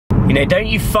You know, don't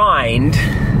you find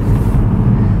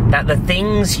that the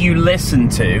things you listen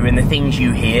to and the things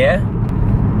you hear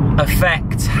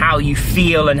affect how you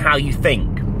feel and how you think?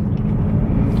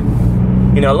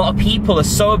 You know, a lot of people are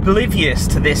so oblivious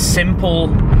to this simple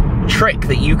trick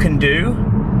that you can do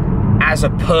as a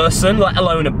person, let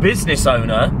alone a business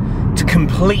owner, to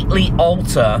completely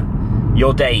alter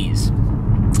your days.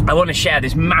 I want to share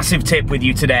this massive tip with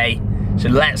you today, so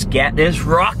let's get this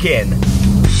rocking.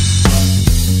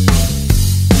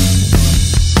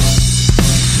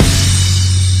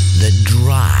 The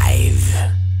Drive.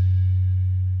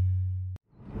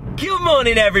 Good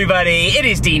morning, everybody. It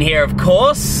is Dean here, of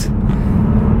course.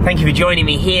 Thank you for joining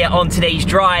me here on today's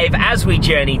drive as we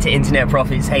journey to Internet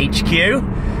Profits HQ.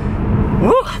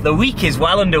 Woo, the week is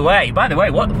well underway. By the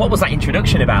way, what was that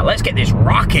introduction about? Let's get this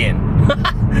rocking.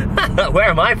 Where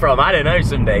am I from? I don't know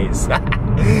some days.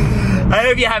 I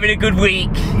hope you're having a good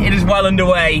week. It is well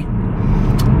underway.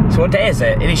 So what day is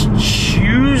it? It is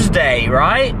Tuesday,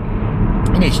 right?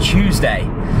 It is Tuesday.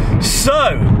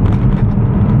 So,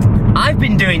 I've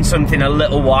been doing something a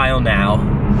little while now,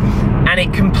 and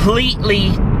it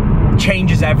completely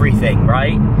changes everything,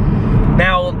 right?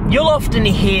 Now, you'll often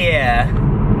hear,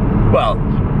 well,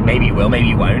 maybe you will, maybe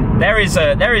you won't. There is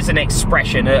an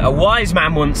expression, a wise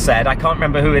man once said, I can't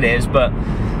remember who it is, but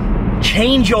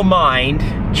change your mind,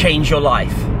 change your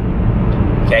life.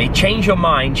 Okay, change your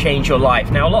mind, change your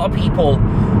life. Now, a lot of people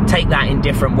take that in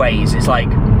different ways. It's like,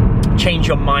 change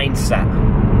your mindset,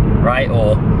 right?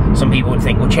 Or some people would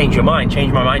think, well, change your mind.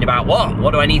 Change my mind about what?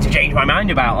 What do I need to change my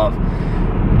mind about of?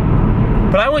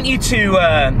 But I want you to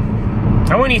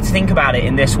think about it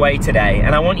in this way today,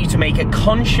 and I want you to make a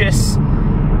conscious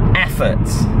effort,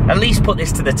 at least put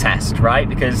this to the test, right?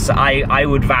 Because I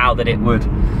would vow that it would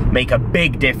make a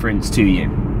big difference to you,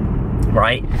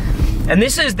 right? And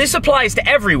this applies to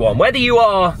everyone, whether you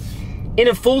are in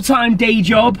a full-time day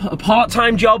job, a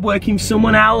part-time job working for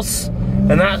someone else,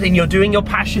 and you're doing your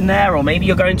passion there, or maybe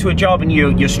you're going to a job and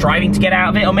you're striving to get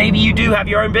out of it, or maybe you do have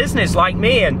your own business like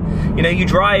me, and you know, you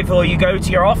drive or you go to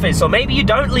your office, or maybe you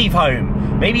don't leave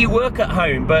home, maybe you work at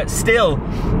home, but still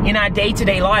in our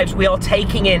day-to-day lives we are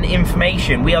taking in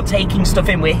information, we are taking stuff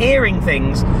in, we're hearing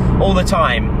things all the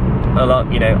time, a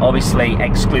lot, you know, obviously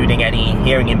excluding any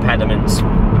hearing impediments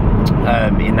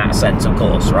in that sense, of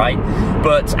course, right?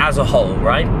 But as a whole,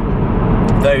 right,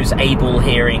 those able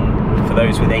hearing, for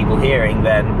those with able hearing,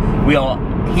 then we are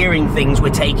hearing things, we're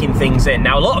taking things in.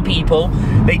 Now, a lot of people,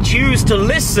 they choose to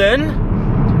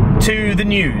listen to the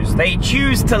news, they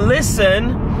choose to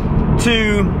listen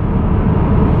to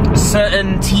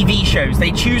certain TV shows,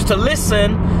 they choose to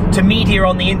listen to media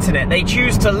on the internet, they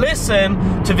choose to listen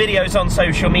to videos on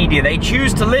social media, they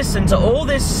choose to listen to all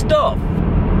this stuff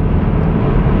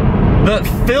that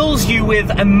fills you with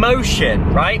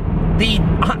emotion, right?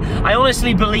 I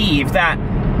honestly believe that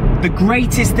the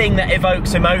greatest thing that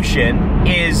evokes emotion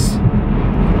is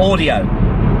audio,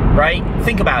 right?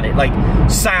 Think about it, like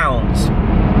sounds,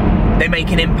 they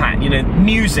make an impact, you know,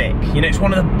 music, you know, it's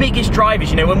one of the biggest drivers,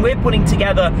 you know, when we're putting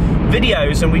together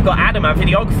videos and we've got Adam, our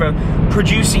videographer,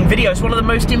 producing videos, one of the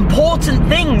most important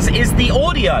things is the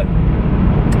audio,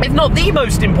 if not the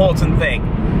most important thing,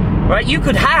 right? You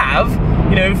could have,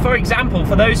 you know, for example,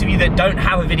 for those of you that don't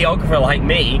have a videographer like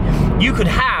me, you could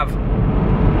have,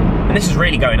 and this is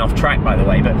really going off track by the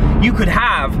way, but you could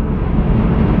have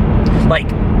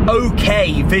like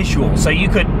okay visuals, so you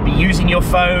could be using your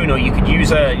phone, or you could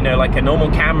use a, you know, like a normal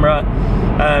camera,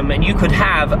 and you could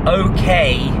have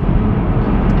okay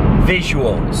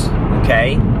visuals,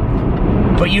 okay,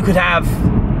 but you could have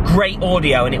great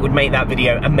audio and it would make that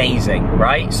video amazing,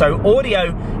 right? So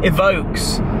audio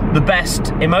evokes the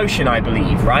best emotion, I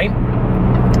believe, right?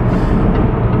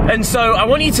 And so I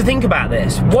want you to think about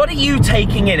this. What are you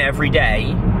taking in every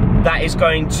day that is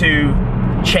going to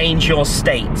change your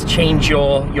state, change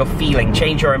your feeling,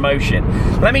 change your emotion?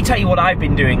 Let me tell you what I've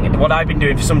been doing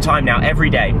for some time now, every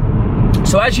day.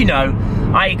 So as you know,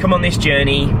 I come on this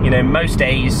journey, you know, most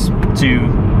days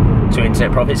to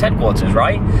Internet Profits headquarters,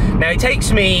 right? Now it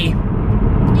takes me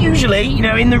usually, you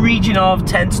know, in the region of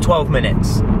 10 to 12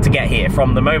 minutes to get here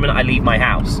from the moment I leave my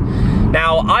house.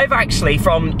 Now, I've actually,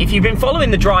 if you've been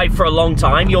following the drive for a long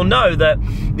time, you'll know that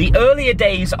the earlier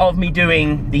days of me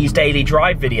doing these daily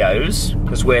drive videos,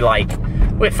 because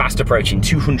we're fast approaching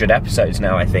 200 episodes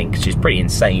now, I think, which is pretty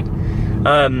insane.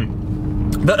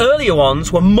 The earlier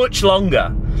ones were much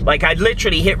longer. Like, I'd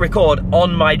literally hit record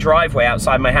on my driveway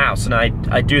outside my house, and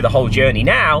I'd do the whole journey.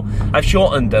 Now, I've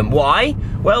shortened them. Why?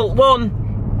 Well, one,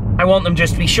 I want them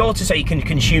just to be shorter so you can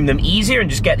consume them easier and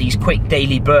just get these quick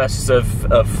daily bursts of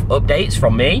updates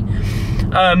from me.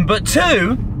 But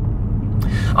two,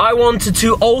 I wanted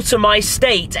to alter my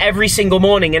state every single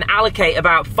morning and allocate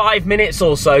about 5 minutes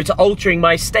or so to altering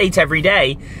my state every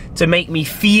day to make me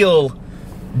feel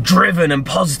driven and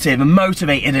positive and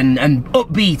motivated and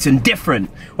upbeat and different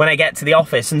when I get to the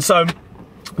office. And so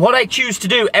what I choose to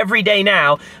do every day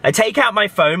now, I take out my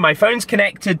phone's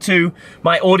connected to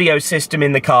my audio system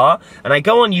in the car, and I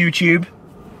go on YouTube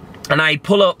and I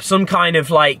pull up some kind of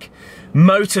like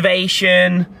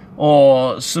motivation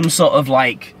or some sort of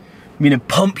like, you know,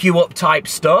 pump you up type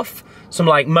stuff. Some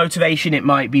like motivation, it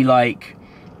might be like,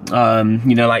 you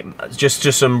know, like just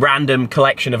some random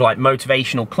collection of like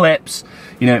motivational clips.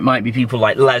 You know, it might be people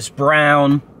like Les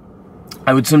Brown.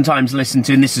 I would sometimes listen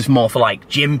to, and this is more for like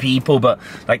gym people, but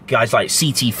like guys like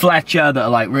C.T. Fletcher that are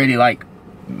like really like,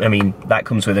 I mean, that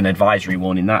comes with an advisory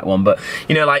warning, that one, but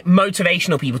you know, like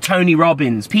motivational people, Tony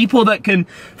Robbins, people that can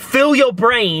fill your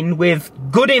brain with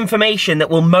good information that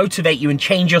will motivate you and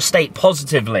change your state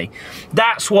positively.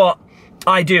 That's what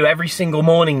I do every single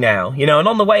morning now, you know, and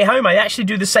on the way home, I actually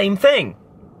do the same thing.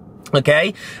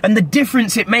 Okay, and the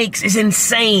difference it makes is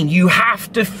insane. You have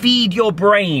to feed your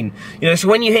brain, you know. So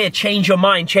when you hear "change your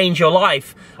mind, change your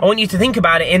life," I want you to think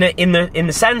about it in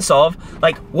the sense of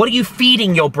like, what are you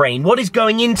feeding your brain? What is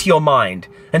going into your mind,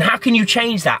 and how can you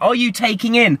change that? Are you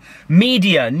taking in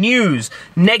media, news,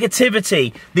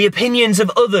 negativity, the opinions of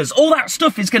others? All that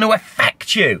stuff is going to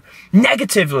affect you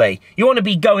negatively. You want to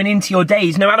be going into your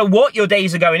days, no matter what your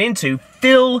days are going into.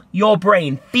 Fill your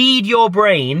brain, feed your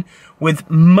brain with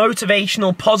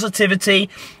motivational positivity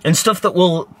and stuff that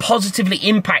will positively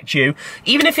impact you,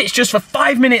 even if it's just for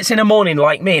 5 minutes in the morning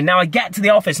like me. And now I get to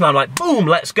the office and I'm like, boom,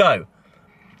 let's go.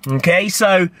 Okay,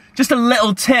 so just a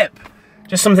little tip,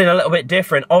 just something a little bit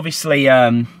different. Obviously,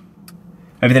 over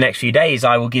the next few days,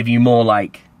 I will give you more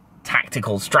like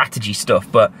tactical strategy stuff.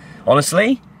 But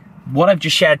honestly, what I've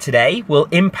just shared today will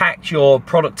impact your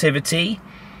productivity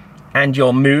and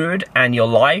your mood and your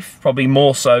life, probably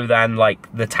more so than like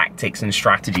the tactics and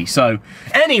strategy. So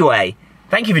anyway,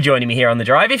 thank you for joining me here on The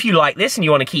Drive. If you like this and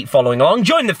you want to keep following along,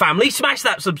 join the family, smash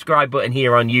that subscribe button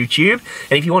here on YouTube.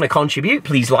 And if you want to contribute,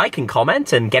 please like and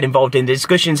comment and get involved in the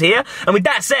discussions here. And with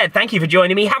that said, thank you for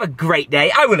joining me. Have a great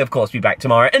day. I will, of course, be back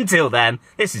tomorrow. Until then,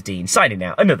 this is Dean signing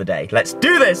out. Another day. Let's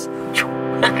do this.